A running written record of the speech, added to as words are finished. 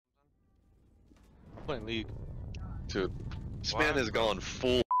playing League. Dude, this man is going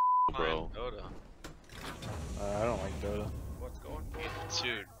full, bro. Dota. I don't like Dota. What's going on?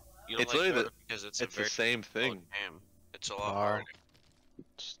 Dude, you don't It's like literally Dota because it's the same thing. Game. It's a lot harder.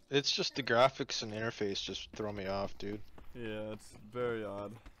 It's just the graphics and interface just throw me off, dude. Yeah, it's very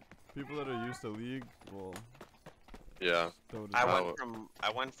odd. People that are used to League, well, Yeah.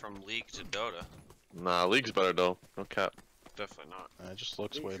 I went from League to Dota. Nah, League's better though. No cap. Definitely not. It just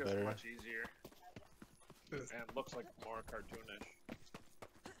looks way League's better. much easier. And it looks like more cartoonish.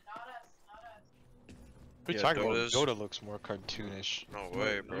 What are you Yeah, talking about? Dota's- Dota looks more cartoonish. No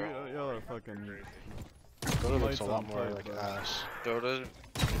way, bro. y'all are fucking. Dota looks Lights a lot on more fire, like bro. ass. Dota's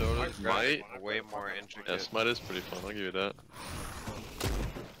Might. graphics are way more intricate. Yeah, Smite is pretty fun. I'll give you that.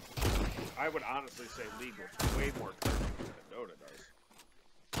 I would honestly say League looks way more cartoony than Dota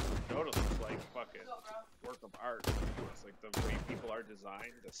does. Dota looks like fucking work of art. It's like the way people are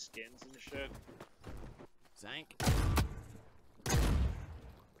designed, the skins and shit. Zank. I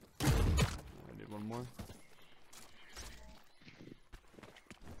need one more.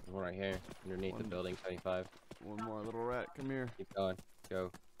 One right here, underneath the building, 75. One more, little rat. Come here. Keep going. Go.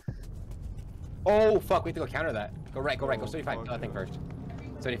 Oh, fuck, we have to go counter that. Go right, go 75. fuck Kill that thing yeah. first.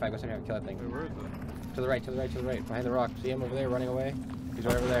 75, go 75, kill that thing. Hey, where is it? To the right, to the right, to the right. Behind the rock. See him over there running away? He's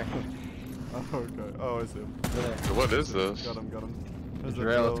right over there. Oh, okay. Oh, I see him. Over there. So what is this? Got him. There's a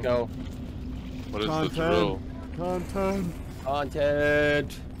Drill, let's go. What is Content. the drill? Content.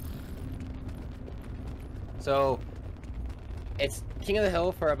 Content! So, it's King of the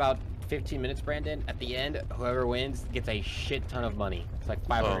Hill for about 15 minutes, Brandon. At the end, whoever wins gets a shit ton of money. It's like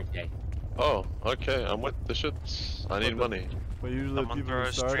 500k. Oh, okay. I'm with the shits. I need money. But usually I'm on people throw who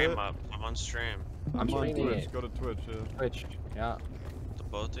a start stream it. up. I'm on stream. I'm I'm on streaming Twitch. it. Go to Twitch, yeah. Twitch, yeah. The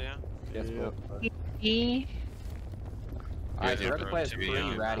both of you? Yes, Yeah. both. Alright, so Yeah, we're gonna play as TV pretty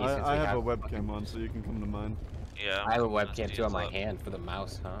on. ratty since I we have a fucking- webcam on, so you can come to mine. Yeah. I have a I'm webcam too on my Flip. hand for the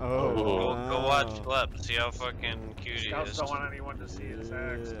mouse, huh? Oh, Go watch wow. Flip. See how fucking cute he Scouts is. don't want anyone to see his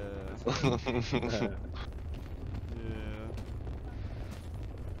axe. Yeah. Yeah.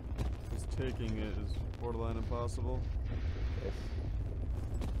 Just taking it is borderline impossible.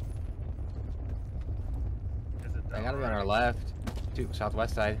 Is it I down gotta be on right? our left. Dude,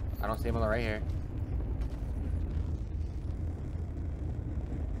 southwest side. I don't see him on the right here.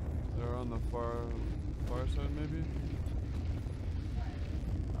 They're on the far side, maybe?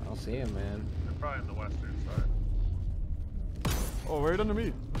 I don't see him, man. They're probably on the western side. Oh, right under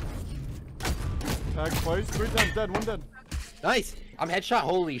me. Tag twice. 3 times dead. 1 dead. Nice! I'm headshot.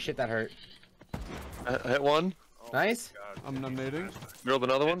 Holy shit, that hurt. I hit one. Nice. God. I'm nading. Grilled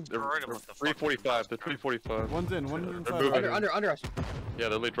another one. Destroyed him with the 345. They're 345. One's in. One's They're inside. moving. Under us. Yeah,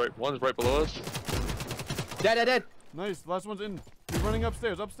 they're right. One's right below us. Dead. Nice. Last one's in. He's running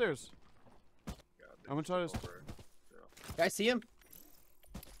upstairs. God, I'm gonna try to. over. Guys, see him?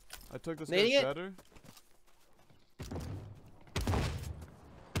 I took this Nading guy's it? shatter.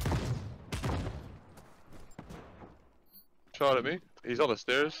 Shot at me. He's on the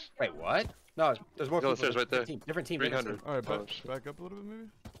stairs. Wait, what? No, there's more He's on people. the stairs right there. Different team. 300. All right, Oh, back up a little bit, maybe.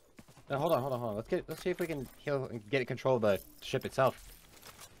 No, hold on. Let's see if we can heal and get control of the ship itself.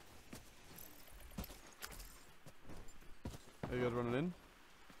 Hey, you guys running in?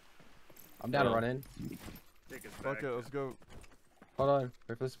 I'm down to Yeah. run in. Take his Fuck back. it, let's go. Hold on.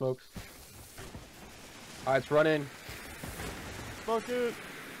 Wait for the smokes. Alright, it's running. Fuck it.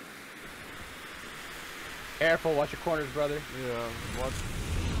 Careful, watch your corners, brother. Yeah, watch.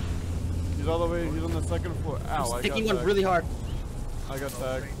 He's all the way. He's on the second floor. Ow! I'm sticking one really hard. I got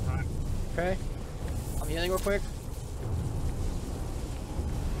tagged. Same time. Okay. I'm healing real quick.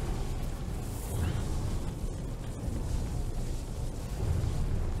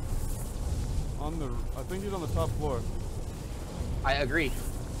 On the. I think he's on the top floor. I agree.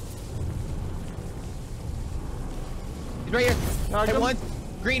 He's right here. Tag Hit him. one.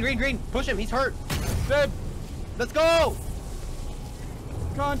 Green. Push him. He's hurt. Dead. Let's go.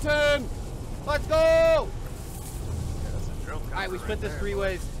 Content. Let's go. Yeah, that's a drill Alright, we counter split right this there. 3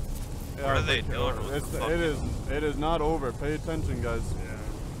 ways. Yeah, What are I they think doing with It's, the it fucking- is not over. Pay attention, guys. Yeah.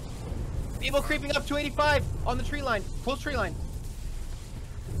 People creeping up 285 on the tree line. Close tree line.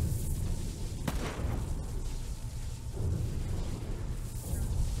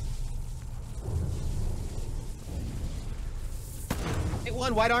 Hit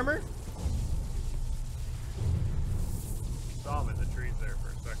one, white armor. Saw him in the trees there for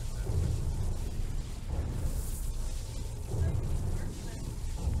a second.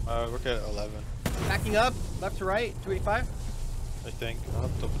 We're at 11, Backing up, left to right, 285. I think. I'll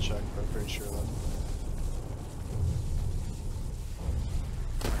have to double check, but I'm pretty sure that.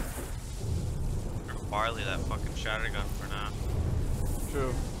 Barley that fucking shatter gun for now.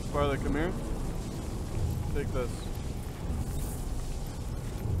 True. Barley, come here. Take this.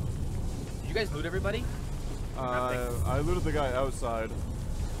 Did you guys loot everybody? I looted the guy outside.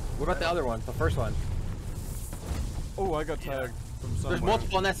 What about the other one? The first one? Oh, I got tagged from somewhere. There's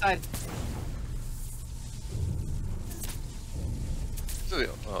multiple on that side.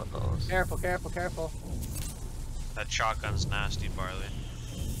 Oh no. Careful, careful, careful. That shotgun's nasty, Barley.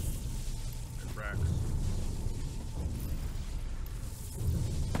 It wrecks.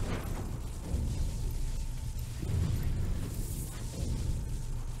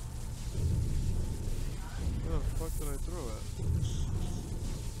 Where the fuck did I throw it?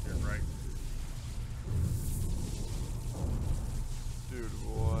 You're right. Dude,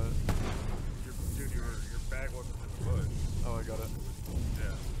 what? Dude, your bag wasn't in the bush. Oh, I got it.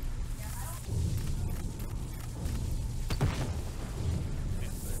 Yeah.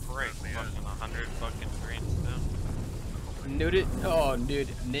 Great, fucking 100 fucking greens down. Nuded. Oh, dude.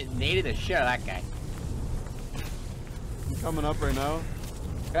 Naded the shit out of that guy. I'm coming up right now.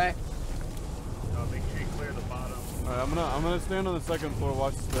 Okay. Make sure you clear the bottom. Alright, I'm gonna stand on the second floor,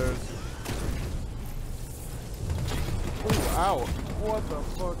 watch the stairs. Ooh, ow! What the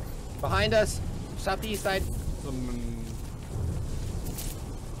fuck? Behind us. Southeast side. Some...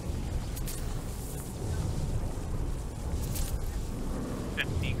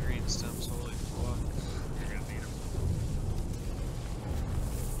 50 green stems, holy fuck. You're gonna need them.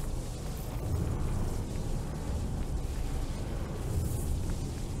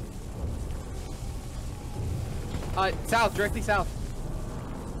 South, directly south.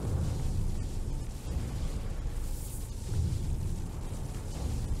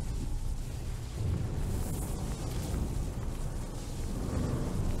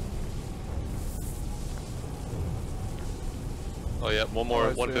 Oh yeah, one more,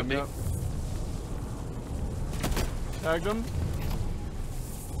 I see him, 150. yep. Tagged him.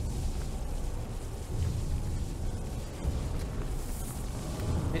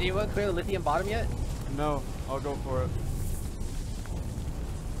 Did anyone clear the lithium bottom yet? No, I'll go for it.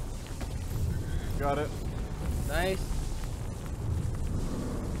 Got it. Nice.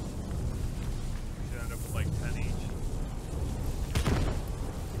 Should end up with like 10 each.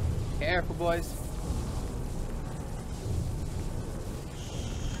 Careful, boys.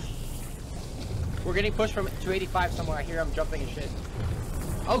 We're getting pushed from 285 somewhere. I hear them jumping and shit.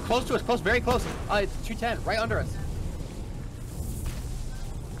 Oh, close to us. Close, very close. It's 210, right under us.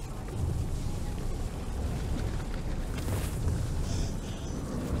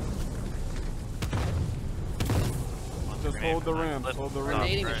 Just hold the ramp, hold the We're ramp.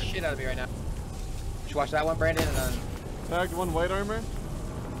 nading the shit out of me right now. Should watch that one, Brandon, and then... Tagged one white armor.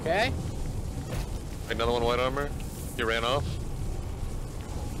 Okay. Another one white armor. He ran off.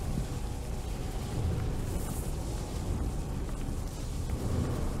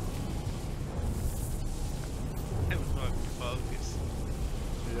 I was not focused.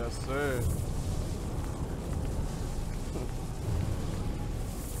 Yes, sir.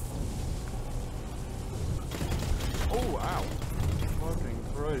 Oh, ow. Fucking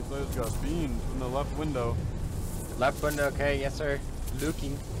Christ, I just got beamed from the left window. Left window, okay, yes, sir.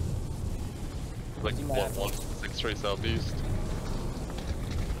 Looking. Like Easy one, map. one, like straight southeast.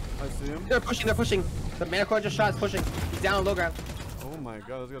 I see him. They're pushing, they're pushing. The Manicore just shot, is pushing. He's down on low ground. Oh my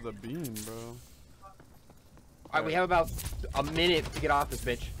god, this guy's a beam, bro. Alright, we have about a minute to get off this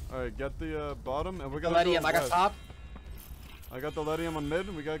bitch. Alright, get the bottom, and we're The gonna Ledium, go I got west. top. I got the Ledium on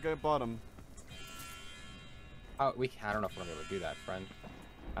mid, we gotta get bottom. Oh, I don't know if we're gonna be able to do that, friend.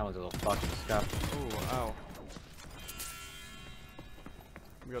 That one's a little fucking scuff. Oh, ow.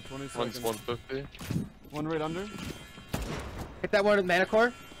 We got 20 One's seconds. 150. One right under. Hit that one with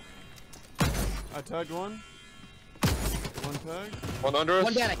Manicore. I tagged one. One tag. One under us.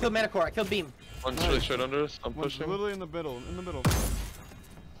 One down, I killed Manicore, I killed Beam. One's Nice. really straight under us. I'm One's pushing. literally in the middle. In the middle.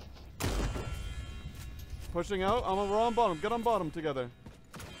 Pushing out. We're on bottom. Get on bottom together.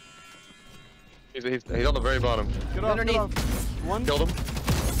 He's on the very bottom. Get off. Get Underneath. off. One. Killed him.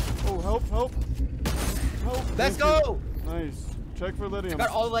 Oh, help! Help! Help! Let's Thank go! you. Nice. Check for I Lydium. got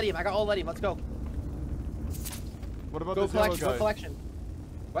all the Ledium, I got all the Ledium, let's go. What about Go this yellow collection, guy? go collection.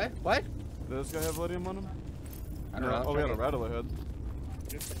 What? What? Does this guy have Lydium on him? I don't know. Oh, we had a rattle ahead.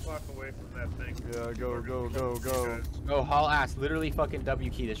 Get the fuck away from that thing. Yeah, go, go, go, go. Go haul ass, literally fucking W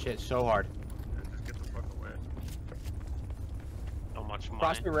key this shit so hard. Just get the fuck away. So much money.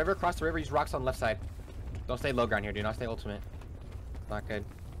 Cross the river, use rocks on left side. Don't stay low ground here, do not stay ultimate. Not good.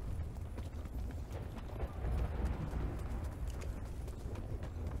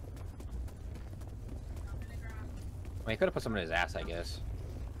 Well, he could have put some in his ass, I guess.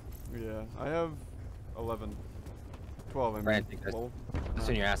 Yeah, I have 11. 12, I mean. Brand, take this. Lol. As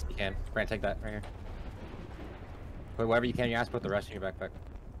soon as you ask, you can. Brand, take that right here. Put whatever you can in your ass, put the rest in your backpack.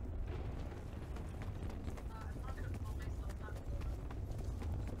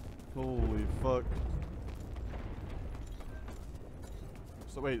 Holy fuck.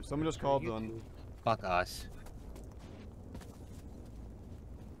 So wait, someone just called on. Fuck us.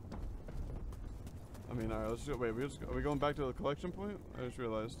 I mean, alright, let's go. Wait, are we going back to the collection point? I just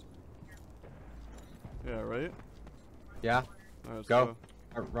realized. Yeah, right? Yeah? Alright, let's Go.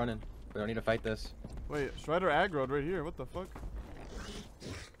 Start running. We don't need to fight this. Wait, Strider aggroed right here. What the fuck?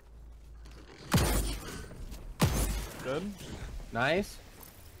 Dead? Nice.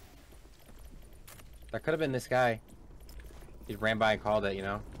 That could have been this guy. He ran by and called it, you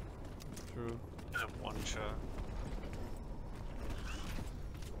know? True. I have one shot.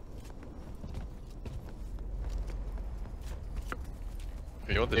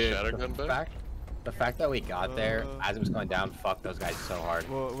 You want the Dude, shatter gun back? The fact that we got there as it was going down fucked those guys so hard.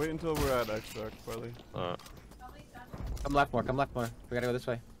 Well, wait until we're at extract, probably. Come left more, come left more. We gotta go this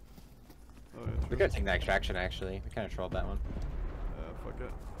way. Oh, yeah, We true. could have taken the extraction actually. We kind of trolled that one. Yeah, fuck it.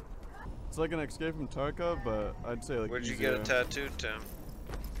 It's like an escape from Tarkov, but I'd say like Where'd you easier. get a tattoo, Tim?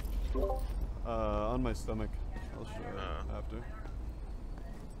 On my stomach. I'll show you after.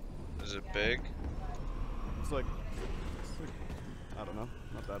 Is it big? It's like, I don't know,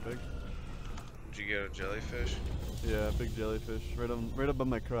 not that big. Did you get a jellyfish? Yeah, big jellyfish, right above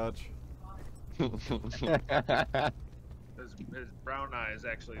my crotch. His brown eye is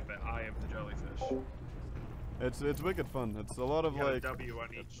actually the eye of the jellyfish. It's wicked fun. It's a lot of You got a like W on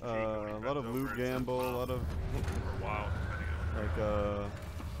each cheek when a he lot of bends loot over, it says gamble, a mom. lot of Wow, depending on like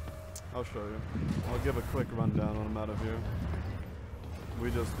I'll show you. I'll give a quick rundown when I'm out of here. We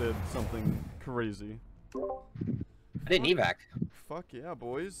just did something crazy. I didn't evac. Fuck yeah,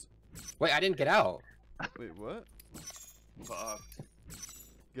 boys. Wait, I didn't get out. Wait, what? fucked.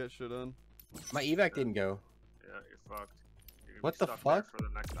 Get shit on. My evac didn't go. Yeah, you're fucked. You're gonna What be the stuck there fuck? for the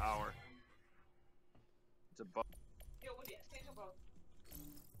next hour. It's a bug.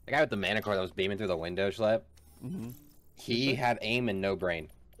 The guy with the manicore that was beaming through the window, Schlep, Mhm. he had aim and no brain.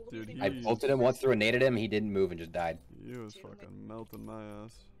 Dude, I bolted him once through a naded him, he didn't move and just died. He was fucking melting my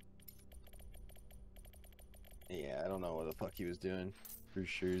ass. Yeah, I don't know what the fuck he was doing. For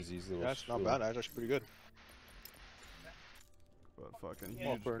sure, these little. Yeah, it's not bad. Actually, pretty good. But fucking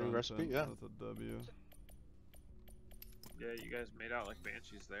Well, huge burning recipe, content. yeah. That's a W. Yeah, you guys made out like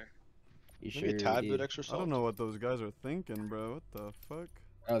banshees there. You Maybe a sure tad did. bit extra I salt. don't know what those guys are thinking, bro. What the fuck?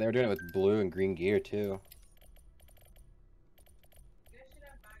 Oh, they were doing it with blue and green gear too.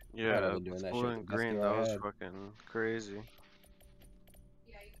 Yeah, I've been doing that blue shit and the best green, gear that I was had. fucking crazy.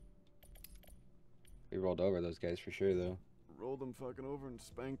 We rolled over those guys for sure though. Rolled them fucking over and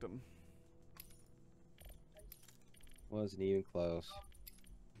spanked them. Wasn't even close.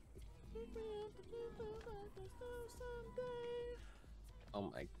 Oh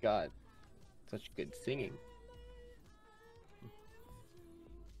my god. Such good singing.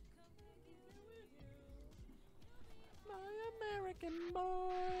 My American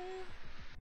boy.